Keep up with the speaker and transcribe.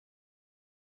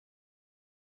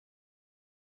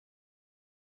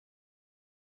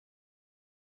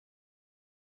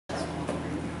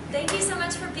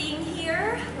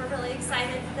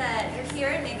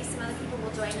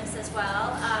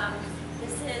well.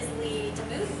 This is Lee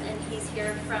DeMuth, and he's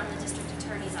here from the District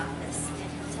Attorney's Office, and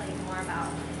he'll tell you more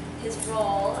about his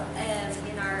role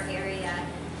in our area.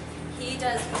 He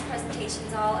does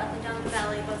presentations all up and down the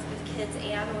valley, both with kids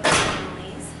and with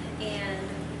families, and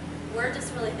we're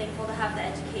just really thankful to have the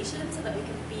education so that we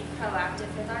can be proactive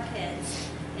with our kids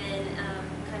and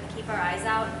kind of keep our eyes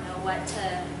out and know what to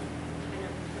kind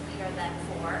of prepare them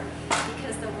for,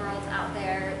 because the world's out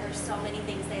there, there's so many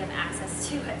things they have access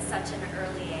to at such an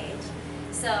early age.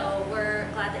 So we're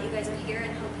glad that you guys are here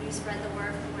and hope you spread the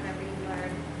word from whatever you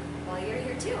learn while you're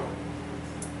here too.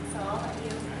 So I'll let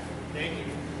you. Thank you.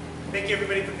 Thank you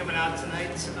everybody for coming out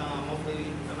tonight. Hopefully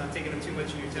I'm not taking up too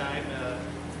much of your time.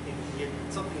 You can get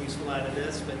something useful out of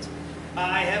this, but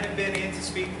I haven't been in to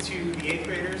speak to the 8th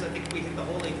graders. I think we hit the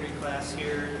whole 8th grade class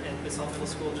here at Bissell Middle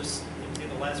School just in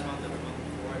the last month or the month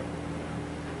before.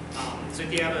 So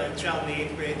if you have a child in the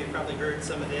 8th grade, they've probably heard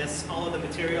some of this. All of the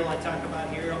material I talk about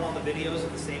here, all the videos are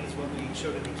the same as what we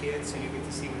show to the kids, so you get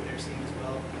to see what they're seeing as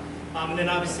well. And then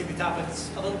obviously the topic's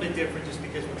a little bit different just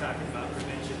because we're talking about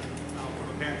prevention from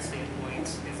a parent standpoint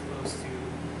as opposed to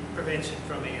prevention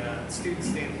from a student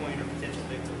standpoint or potential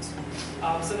victims.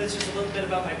 So that's just a little bit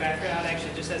about my background.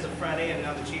 Actually, just as of Friday, I'm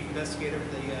now the chief investigator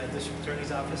for the district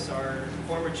attorney's office. Our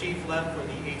former chief left for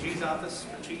the AG's office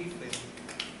for chief.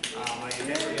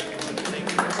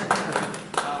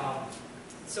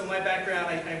 So my background,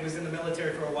 I was in the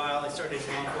military for a while. I started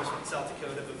in law enforcement in South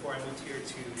Dakota before I moved here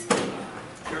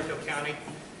to Garfield County.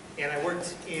 And I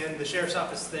worked in the sheriff's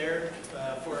office there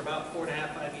for about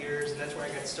 4.5, 5 years, and that's where I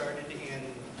got started in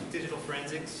digital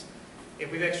forensics.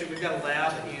 And we've got a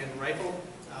lab in Rifle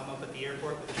up at the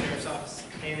airport with the sheriff's office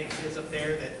annex is up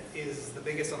there that is the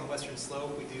biggest on the western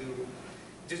slope. We do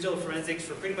digital forensics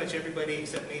for pretty much everybody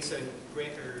except Mesa and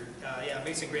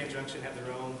Grand Junction have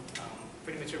their own.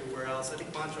 Pretty much everywhere else. I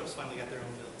think Montrose finally got their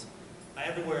own built.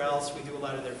 Everywhere else, we do a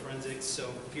lot of their forensics, so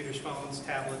computers, phones,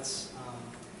 tablets.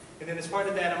 And then as part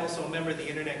of that, I'm also a member of the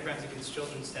Internet Crimes Against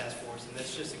Children's Task Force, and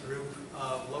that's just a group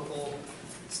of local,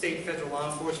 state, and federal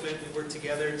law enforcement. We work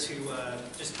together to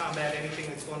just combat anything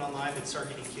that's going online that's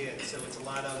targeting kids. So it's a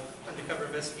lot of undercover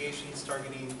investigations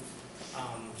targeting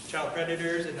child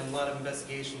predators, and then a lot of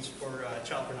investigations for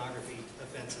child pornography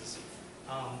offenses.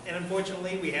 And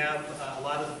unfortunately, we have a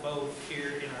lot of both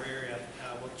here in our area,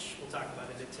 which we'll talk about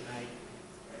in it tonight.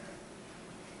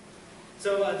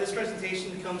 So this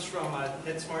presentation comes from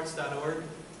netsmarts.org.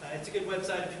 It's a good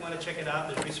website if you want to check it out.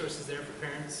 There's resources there for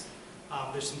parents.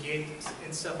 There's some games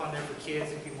and stuff on there for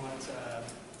kids if you want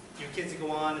your kids to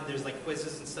go on, and there's like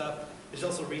quizzes and stuff. There's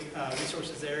also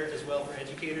resources there as well for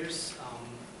educators.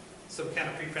 Some kind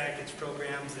of pre-practice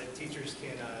programs that teachers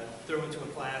can throw into a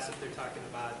class if they're talking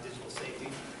about digital safety.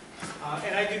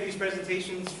 And I do these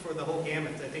presentations for the whole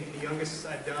gamut. I think the youngest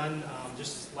I've done,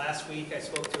 just last week I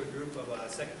spoke to a group of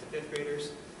 2nd to 5th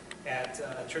graders at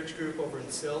a church group over in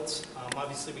Silt.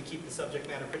 Obviously we keep the subject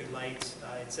matter pretty light.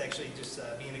 It's actually just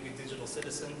being a good digital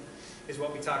citizen is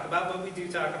what we talk about, but we do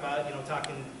talk about, you know,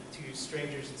 talking to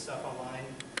strangers and stuff online.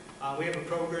 We have a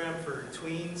program for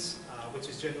tweens, which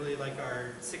is generally like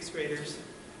our 6th graders.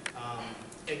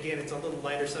 Again, it's a little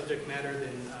lighter subject matter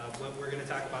than what we're going to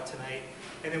talk about tonight.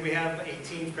 And then we have a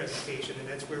teen presentation, and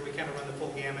that's where we kind of run the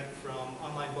full gamut from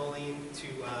online bullying to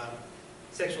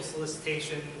sexual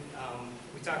solicitation.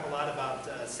 We talk a lot about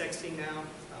sexting now,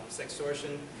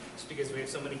 sextortion, just because we have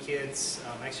so many kids.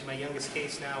 Actually, my youngest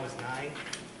case now is 9.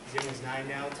 His young is 9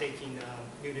 now, taking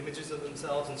nude images of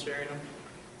themselves and sharing them.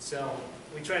 So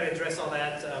we try to address all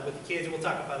that with the kids, and we'll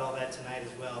talk about all that tonight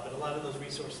as well. But a lot of those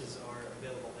resources are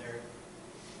available there.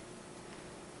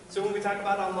 So when we talk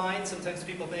about online, sometimes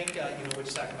people think, we're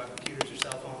just talking about computers or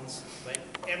cell phones, but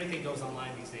everything goes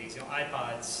online these days. You know,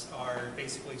 iPods are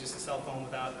basically just a cell phone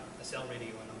without a cell radio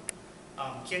in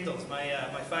them. Kindles, my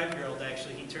 5-year-old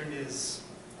actually, he turned his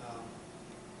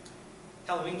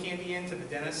Halloween candy in to the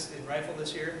dentist in Rifle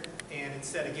this year, and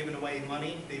instead of giving away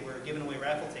money, they were giving away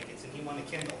raffle tickets, and he won a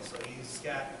Kindle. So he's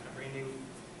got a brand new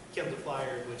Kindle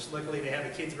Flyer, which luckily they have a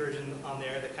kid's version on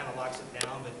there that kind of locks it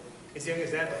down. But as young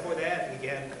as that, before that, he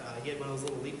had one of those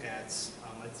little leap pads,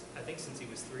 I think since he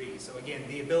was 3. So again,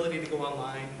 the ability to go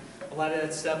online, a lot of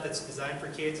that stuff that's designed for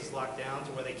kids is locked down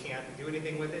to where they can't do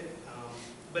anything with it.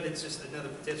 But it's just another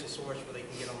potential source where they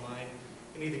can get online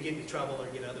and either get into trouble or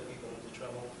get other people into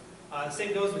trouble.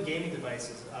 Same goes with gaming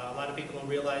devices. A lot of people don't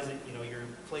realize that your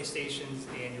PlayStations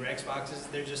and your Xboxes,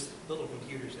 they're just little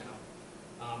computers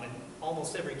now. And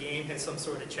almost every game has some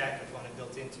sort of chat component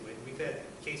built into it. We've had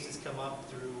cases come up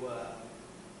through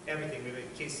everything. We've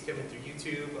had cases come in through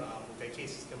YouTube. We've had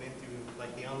cases come in through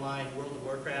like the online World of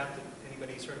Warcraft. If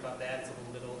anybody's heard about that, it's a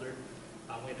little bit older.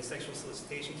 We had a sexual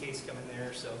solicitation case come in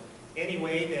there. So any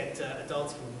way that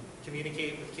adults can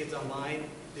communicate with kids online,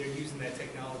 they're using that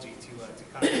technology to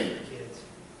contact their kids.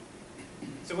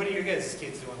 So what do your guys'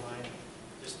 kids do online?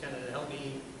 Just kind of help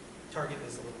me target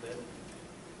this a little bit.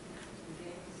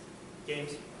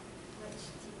 Games? Which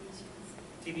TV shows?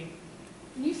 TV?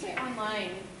 When you say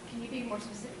online, can you be more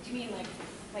specific? Do you mean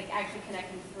like actually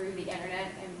connecting through the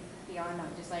internet and beyond,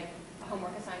 not just like a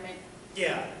homework assignment?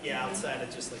 Yeah, outside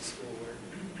of just like schoolwork.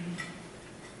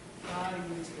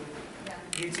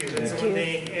 YouTube, that's the one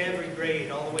thing, every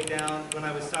grade, all the way down. When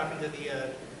I was talking to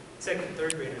the second and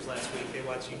third graders last week, they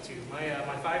watch YouTube. My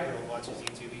 5-year-old watches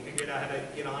YouTube. He figured out how to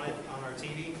get on it on our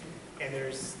TV. And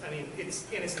there's, I mean, it's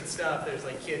innocent stuff. There's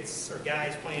like kids or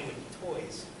guys playing with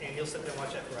toys, and he'll sit there and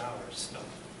watch that for hours. So,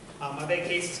 my big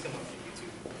cases come up through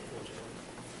YouTube,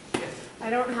 unfortunately. Yes. I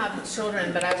don't have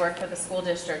children, but I work for the school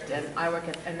district, and I work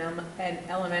at an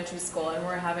elementary school, and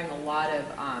we're having a lot of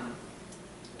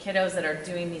kiddos that are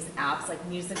doing these apps like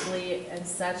Musical.ly and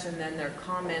such, and then they're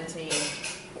commenting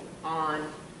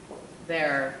on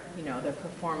their, their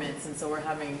performance, and so we're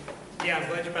having. Yeah, I'm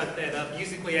glad you brought that up.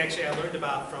 Musical.ly, actually, I learned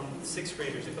about from 6th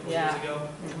graders a couple years ago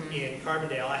in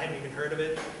Carbondale. I hadn't even heard of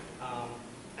it.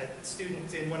 A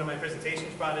student in one of my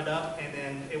presentations brought it up, and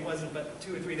then it wasn't but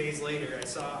 2 or 3 days later, I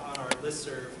saw on our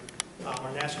listserv,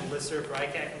 our national listserv for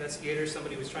ICAC investigators,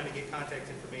 somebody was trying to get contact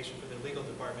information for their legal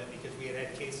department because we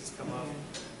had cases come up,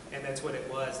 and that's what it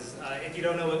was. If you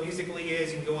don't know what Musical.ly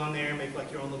is, you can go on there and make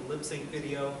like your own little lip sync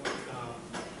video.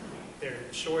 They're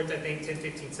short, I think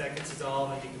 10-15 seconds is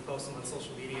all, and you can post them on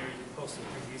social media, or you can post them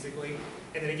through Musical.ly.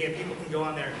 And then again, people can go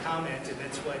on there and comment, and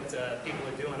that's what people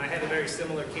are doing. I had a very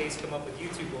similar case come up with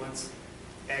YouTube once,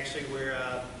 actually, where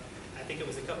I think it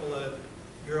was a couple of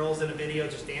girls in a video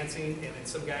just dancing, and then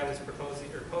some guy was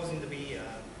posing to be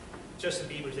Justin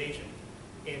Bieber's agent,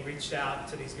 and reached out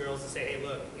to these girls and say, hey,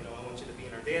 look, I want you to be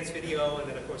in our dance video, and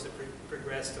then of course it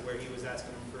progressed to where he was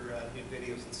asking them for new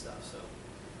videos and stuff.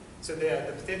 So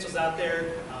the potential's out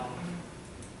there,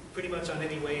 pretty much on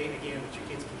any way, again, that your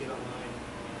kids can get online.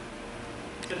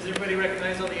 So does everybody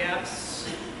recognize all the apps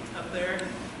up there?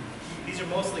 These are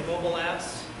mostly mobile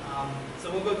apps. So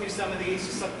we'll go through some of these,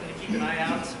 just something to keep an eye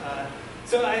out.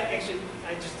 So I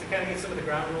just to kind of get some of the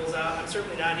ground rules out, I'm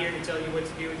certainly not here to tell you what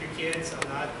to do with your kids. I'm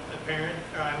not a parent,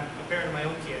 or I'm a parent of my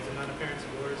own kids. I'm not a parent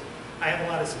of yours. I have a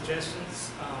lot of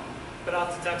suggestions. But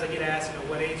oftentimes I get asked,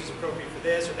 what age is appropriate for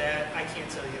this or that. I can't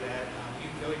tell you that. You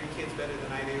know your kids better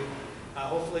than I do.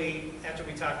 Hopefully, after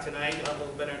we talk tonight, you'll have a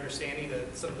little better understanding of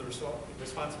some of the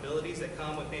responsibilities that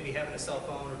come with maybe having a cell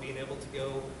phone or being able to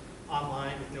go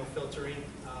online with no filtering.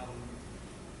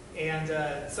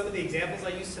 Some of the examples I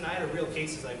use tonight are real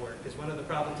cases I work, because one of the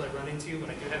problems I run into when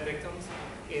I do have victims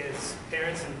is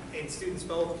parents and students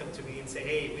both come to me and say,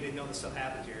 hey, we didn't know this stuff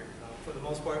happened here. For the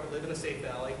most part, we live in a safe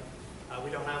valley. We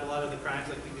don't have a lot of the crimes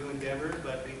like we do in Denver,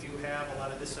 but we do have a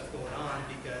lot of this stuff going on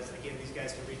because, again, these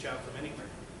guys can reach out from anywhere.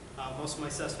 Most of my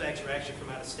suspects are actually from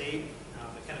out of state.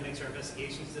 It kind of makes our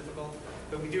investigations difficult.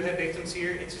 But we do have victims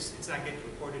here. It's not getting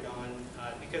reported on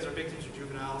because our victims are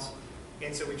juveniles,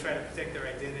 and so we try to protect their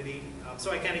identity.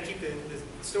 So I kind of keep the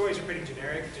stories are pretty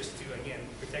generic just to, again,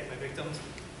 protect my victims.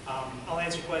 I'll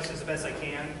answer questions the best I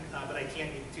can, but I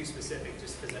can't get too specific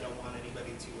just because I don't want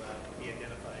anybody to be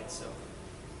identified. So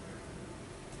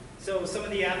some of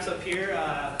the apps up here,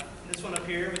 this one up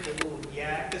here with the little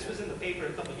yak, this was in the paper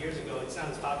a couple years ago. It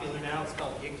sounds popular now. It's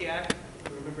called Yik Yak.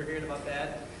 You remember hearing about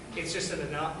that? It's just an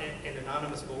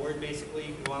anonymous board, basically.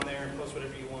 You can go on there and post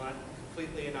whatever you want,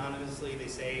 completely anonymously. They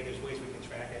say there's ways we can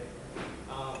track it.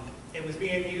 It was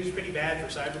being used pretty bad for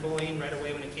cyberbullying right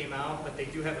away when it came out, but they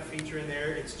do have a feature in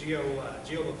there. It's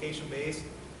geolocation based.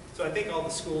 So I think all the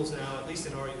schools now, at least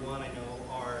in RE1, I know,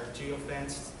 are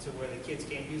geo-fenced to where the kids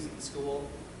can't use it in school.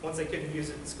 Once they couldn't use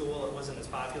it in school, it wasn't as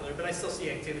popular, but I still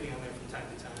see activity on there from time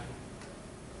to time.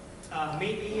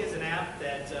 Maybe is an app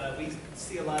that we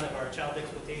see a lot of our child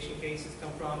exploitation cases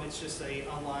come from. It's just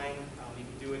online, you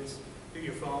can do it through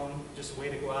your phone, just a way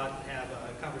to go out and have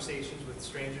conversations with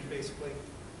strangers, basically.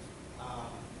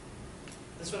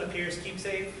 This one up here is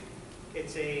KeepSafe.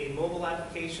 It's a mobile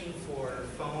application for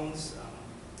phones.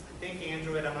 I think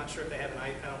Android, I'm not sure if they have an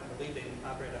iPhone, I don't believe they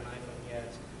operate on iPhone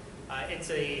yet. It's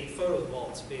a photo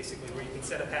vault, basically, where you can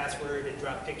set a password and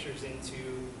drop pictures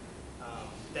into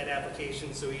that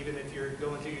application. So even if you're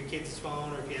going through your kid's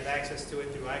phone, or if you have access to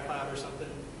it through iCloud or something,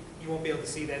 you won't be able to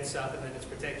see that stuff, and then it's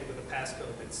protected with a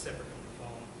passcode that's separate from the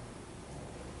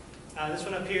phone. This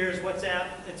one up here is WhatsApp.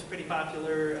 It's pretty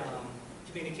popular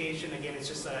communication. Again, it's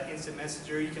just an instant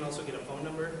messenger. You can also get a phone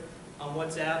number on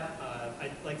WhatsApp.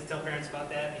 I like to tell parents about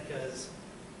that because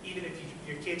even if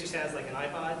your kid just has like an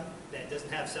iPod that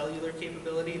doesn't have cellular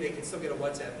capability, they can still get a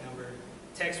WhatsApp number,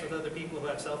 text with other people who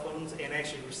have cell phones, and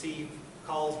actually receive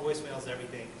calls, voicemails,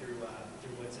 everything through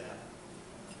WhatsApp.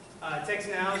 Text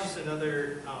Now is just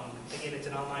another, again, it's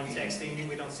an online texting.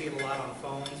 We don't see it a lot on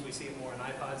phones. We see it more on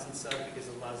iPods and stuff because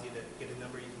it allows you to get a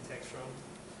number you can text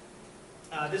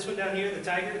from. This one down here, the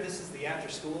Tiger, this is the after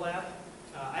school app.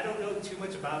 I don't know too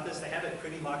much about this. They have it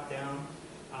pretty locked down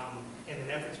in an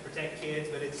effort to protect kids,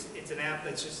 but it's an app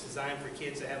that's just designed for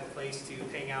kids to have a place to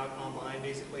hang out online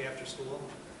basically after school.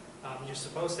 You're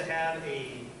supposed to have a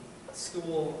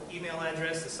school email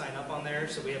address to sign up on there,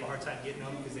 so we have a hard time getting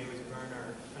them because they always burn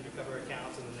our undercover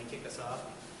accounts and then they kick us off.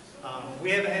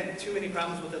 We haven't had too many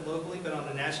problems with it locally, but on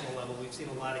the national level, we've seen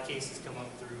a lot of cases come up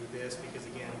through this because,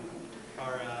 again,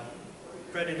 our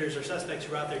predators or suspects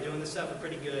who are out there doing this stuff are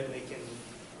pretty good and they can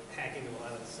hack into a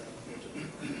lot of this stuff,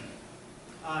 unfortunately.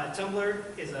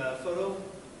 Tumblr is a photo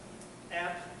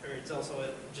app, or it's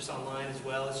also just online as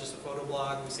well. It's just a photo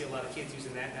blog. We see a lot of kids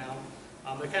using that now.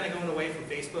 They're kind of going away from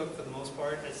Facebook for the most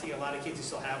part. I see a lot of kids who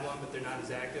still have one, but they're not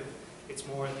as active. It's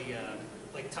more the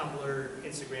like Tumblr,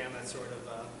 Instagram, that sort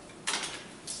of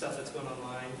stuff that's going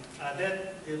online.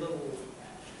 The little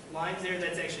lines there,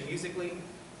 that's actually Musical.ly.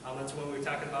 That's what we were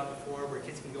talking about before, where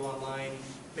kids can go online,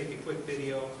 make a quick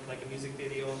video, like a music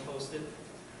video, and post it.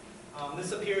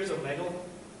 This up here is Omegle.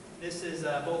 This is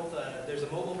there's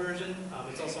a mobile version.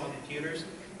 It's also on computers.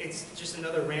 It's just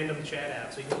another random chat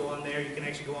app. So you can go on there, you can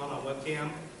actually go on webcam,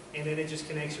 and then it just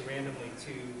connects you randomly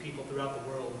to people throughout the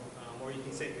world. Or you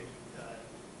can set your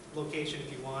location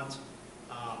if you want.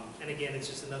 And again, it's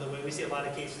just another way. We see a lot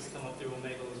of cases come up through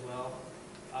Omegle as well.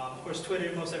 Of course,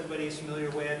 Twitter, most everybody is familiar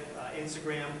with.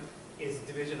 Instagram is a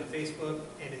division of Facebook,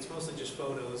 and it's mostly just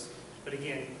photos. But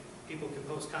again, people can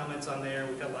post comments on there.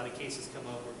 We've had a lot of cases come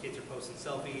up where kids are posting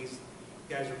selfies,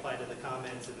 guys reply to the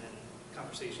comments, and then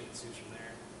conversation ensues from there.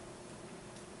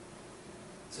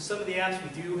 So some of the apps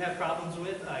we do have problems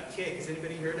with. Kik, has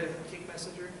anybody heard of Kik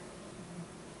Messenger?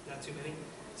 Not too many.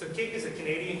 So Kik is a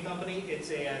Canadian company. It's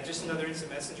just another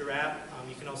instant messenger app.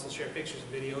 You can also share pictures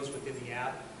and videos within the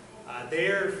app.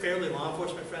 They're fairly law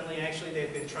enforcement friendly, actually.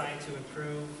 They've been trying to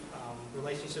improve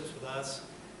relationships with us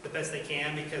the best they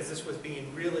can because this was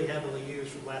being really heavily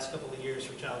used for the last couple of years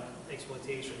for child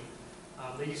exploitation.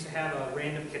 They used to have a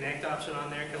random connect option on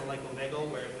there, kind of like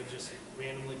Omegle, where it would just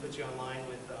randomly put you online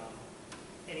with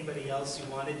anybody else you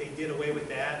wanted. They did away with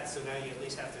that, so now you at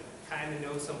least have to kind of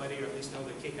know somebody or at least know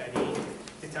their Kik ID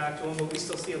to talk to them, but we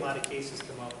still see a lot of cases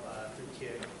come up through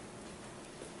Kik.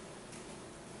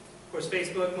 Of course,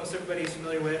 Facebook, most everybody is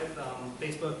familiar with.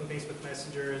 Facebook and Facebook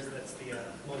Messenger, that's the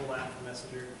mobile app for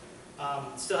Messenger.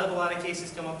 Still have a lot of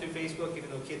cases come up through Facebook, even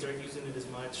though kids aren't using it as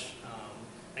much.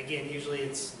 Again, usually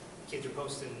it's kids are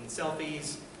posting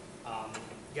selfies,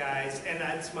 guys, and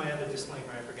that's my other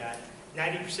disclaimer I forgot.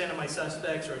 90% of my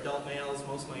suspects are adult males,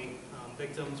 most of my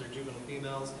victims are juvenile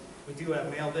females. We do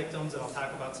have male victims, and I'll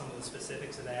talk about some of the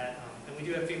specifics of that. And we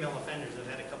do have female offenders. I've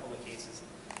had a couple of cases.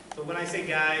 But when I say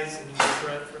guys and use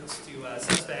reference to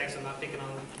suspects, I'm not picking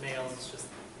on males. It's just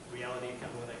reality of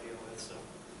kind of what I deal with. So,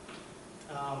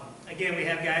 again, we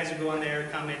have guys who go on there,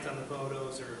 comment on the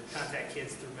photos, or contact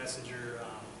kids through Messenger.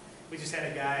 We just had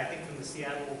a guy, I think from the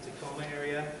Seattle, Tacoma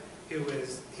area, who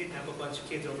was hitting up a bunch of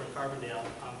kids over in Carbondale.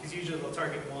 Because usually they'll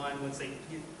target one once they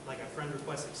get like a friend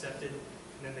request accepted,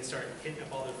 and then they start hitting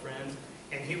up all their friends.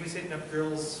 And he was hitting up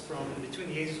girls from between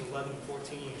the ages of 11 and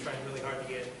 14, trying really hard to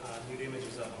get nude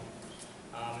images of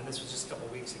them. And this was just a couple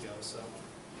of weeks ago. So,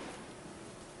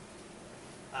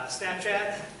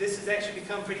 Snapchat, this has actually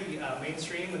become pretty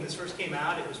mainstream. When this first came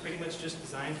out, it was pretty much just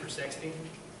designed for sexting.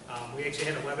 We actually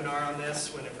had a webinar on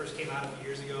this when it first came out a few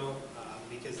years ago,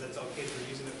 because that's all kids were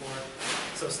using it for.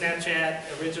 So Snapchat,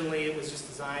 originally it was just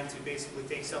designed to basically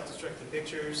take self-destructive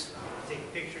pictures. Take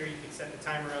a picture, you can set the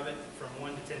timer of it from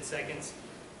 1 to 10 seconds,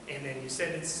 and then you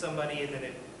send it to somebody, and then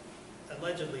it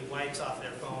allegedly wipes off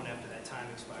their phone after that time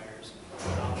expires.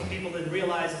 What people didn't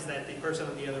realize is that the person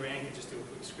on the other end could just do a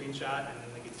quick screenshot, and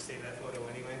then they get to save that photo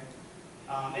anyway.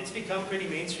 It's become pretty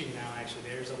mainstream now, actually.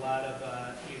 There's a lot of,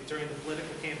 during the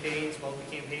political campaigns, local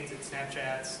campaigns, it's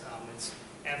Snapchats. It's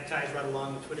advertised right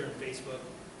along with Twitter and Facebook.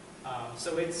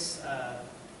 So it's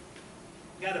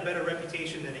got a better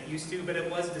reputation than it used to, but it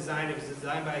was designed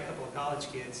by a couple of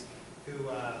college kids who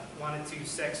wanted to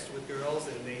sext with girls,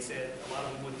 and they said a lot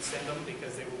of them wouldn't send them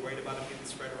because they were worried about them getting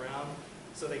spread around.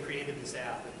 So they created this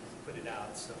app and put it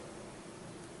out. So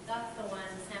That's the one,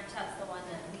 Snapchat's the one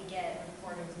that we get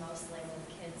reported mostly with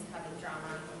kids having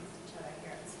drama amongst each other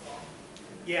here at school.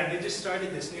 yeah, they just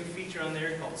started this new feature on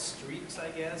there called Streaks, I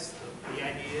guess. The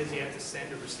idea is you have to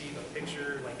send or receive a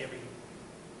picture like every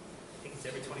it's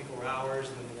every 24 hours,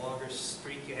 and then the longer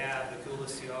streak you have, the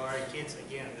coolest you are. And kids,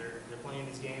 again, they're playing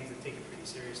these games and take it pretty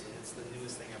seriously. It's the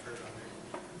newest thing I've heard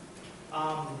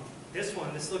on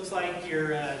there. This looks like your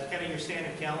kind of your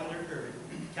standard calendar or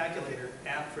calculator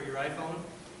app for your iPhone.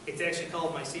 It's actually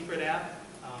called My Secret app.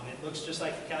 It looks just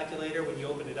like a calculator when you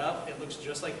open it up. It looks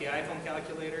just like the iPhone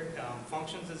calculator,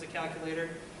 functions as a calculator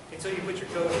until you put your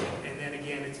code in. And then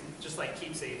again, it's just like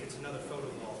Keepsafe. It's another photo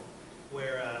vault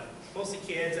where mostly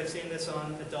kids, I've seen this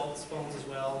on adults' phones as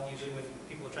well, usually when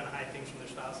people are trying to hide things from their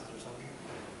spouses or something.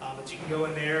 But you can go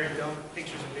in there and dump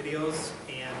pictures and videos,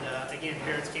 and again,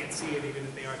 parents can't see it even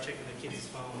if they are checking their kids'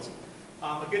 phones.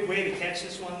 A good way to catch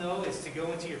this one, though, is to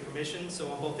go into your permissions. So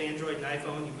on both Android and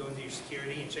iPhone, you go into your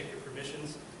security and check your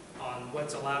permissions on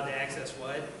what's allowed to access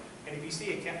what. And if you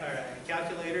see a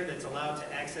calculator that's allowed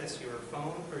to access your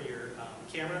phone or your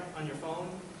camera on your phone,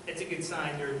 it's a good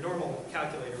sign. Your normal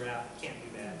calculator app can't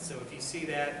do that. So if you see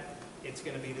that, it's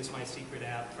going to be this My Secret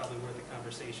app, probably worth a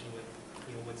conversation with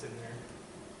what's in there.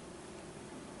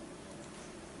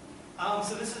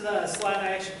 So this is a slide I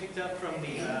actually picked up from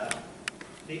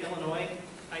the Illinois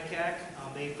ICAC.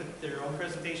 They put their own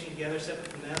presentation together, separate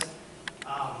from this.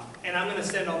 And I'm going to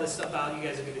send all this stuff out. You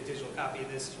guys will get a digital copy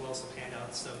of this as well as some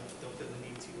handouts, so don't feel the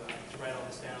need to write all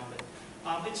this down.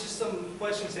 But it's just some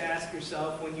questions to ask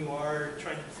yourself when you are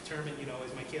trying to determine,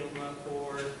 is my kid old enough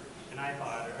for an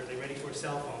iPod? Or are they ready for a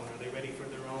cell phone? Are they ready for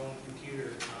their own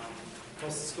computer?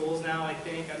 Most of the schools now, I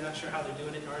think, I'm not sure how they're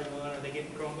doing it in RE1. Are they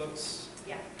getting Chromebooks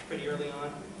pretty early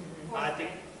on? I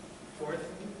think fourth.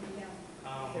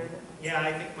 Yeah,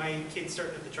 I think my kid's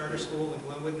starting at the charter school in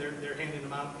Glenwood. They're handing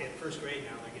them out at first grade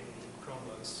now. They're getting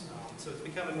Chromebooks. So it's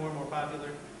becoming more and more popular.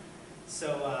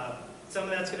 So some of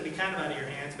that's going to be kind of out of your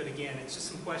hands, but again, it's just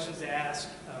some questions to ask.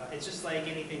 It's just like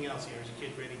anything else. Is your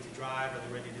kid ready to drive? Are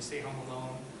they ready to stay home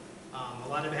alone? A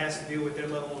lot of it has to do with their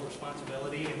level of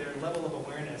responsibility and their level of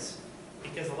awareness.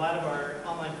 Because a lot of our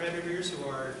online predators who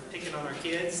are picking on our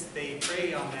kids, they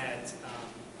prey on that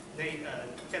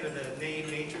kind of the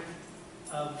nature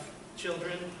of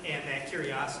children and that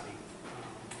curiosity.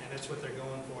 And that's what they're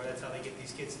going for. That's how they get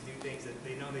these kids to do things that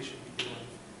they know they should be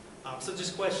doing. So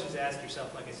just questions to ask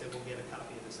yourself. Like I said, we'll get a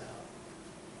copy of this out.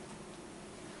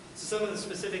 So some of the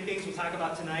specific things we'll talk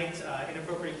about tonight,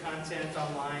 inappropriate content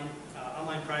online,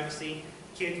 online privacy.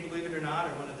 Kids, believe it or not,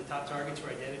 are one of the top targets for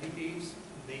identity thieves.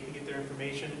 They can get their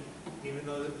information, even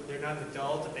though they're not an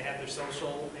adult, if they have their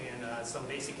social and some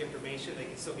basic information, they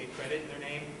can still get credit in their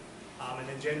name. And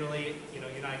then generally,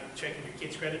 you're not checking your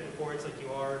kids' credit reports like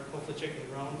you are, hopefully checking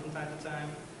your own from time to time.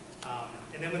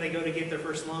 And then when they go to get their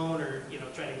first loan or,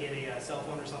 try to get a cell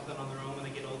phone or something on their own when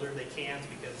they get older, they can't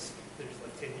because there's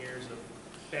like 10 years of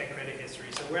bad credit history.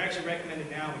 So we're actually recommending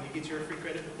now when you get your free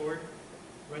credit report,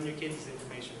 run your kids'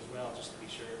 information as well, just to be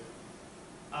sure.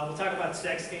 We'll talk about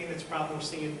sexting. That's a problem we're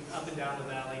seeing up and down the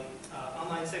valley.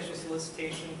 Online sexual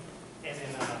solicitation, and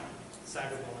then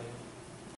cyberbullying.